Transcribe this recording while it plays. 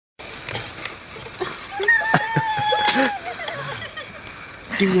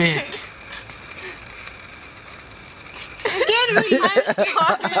Do it. Get me! I'm sorry.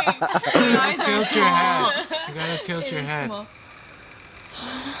 My eyes are Tilt your small. head. You gotta tilt your head.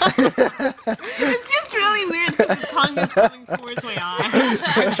 It's just really weird because the tongue is coming towards my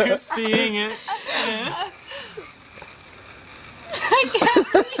eye. You're seeing it. Yeah. I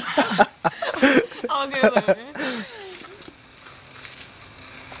can't reach. I'll go there.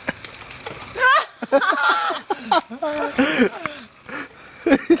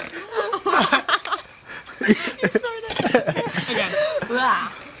 You snorted. Again.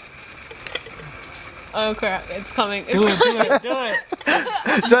 Oh crap, it's coming. It's coming.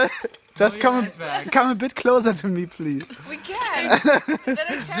 Just come a bit closer to me, please. We can. Then I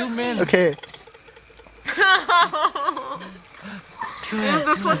can't Zoom in. Okay.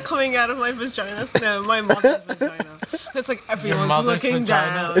 That's what's coming out of my vagina. No, my mother's vagina. It's like everyone's mother's looking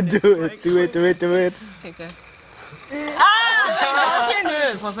vagina? down. Do It's it, like, do it, do it, do it. Okay. That was your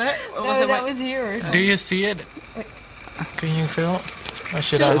nose, was it? Or was No, it that my... was yours. Do you see it? Can you feel? Or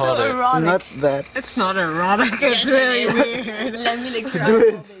should I Feels hold so it? erotic. Not that. It's not erotic, it's really weird. Let me lick your Do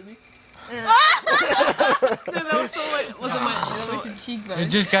eyeball, it. baby. No, that was so like, wasn't my... Go with your cheekbone. You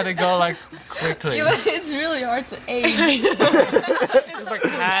just gotta go like quickly. Yeah, but it's really hard to aim. It's like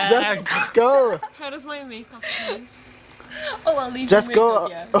Just go. How does my makeup taste? Oh, I'll leave Just your go,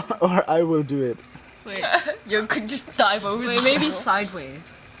 makeup, yeah. or I will do it. Wait, You could just dive over wait, the maybe table.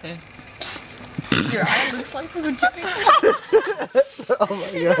 sideways. Yeah. Your eye looks like a vagina. Oh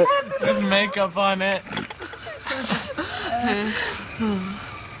my god. There's makeup on it.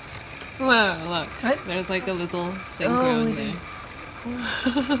 Well, look, What? there's like a little thing Oh, growing little-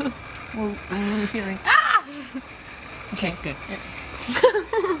 there. Whoa, I'm really feeling. Okay, good.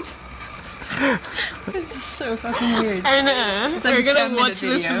 This is so fucking weird. I know. It's like We're a gonna 10-minute watch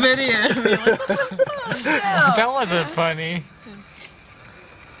this video. video and be like, That wasn't funny.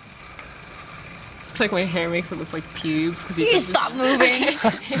 it's like my hair makes it look like pubes because You stop moving.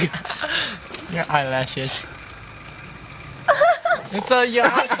 Your eyelashes. You're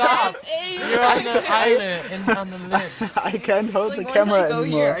on top. You're on the eyelid and on the lid. I can't hold the Once camera I go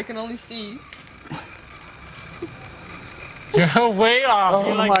here, anymore. I can only see. You're way off. Oh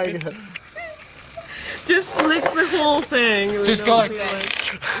You're my like this. god. just lick the whole thing. and Just it'll go be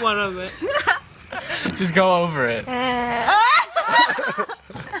like one of it. Just go over it.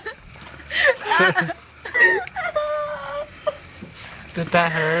 Did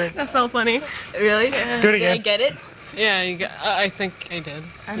that hurt? That felt funny. Really? Do it Did I again. get it? Yeah, you got, I think I did.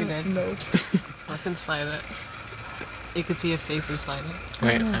 You did. know. I can slide it. You can see your face inside it.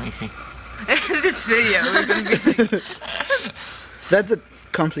 Wait, let me see. This video, we're gonna be like, That's a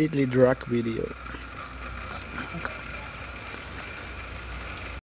completely drug video.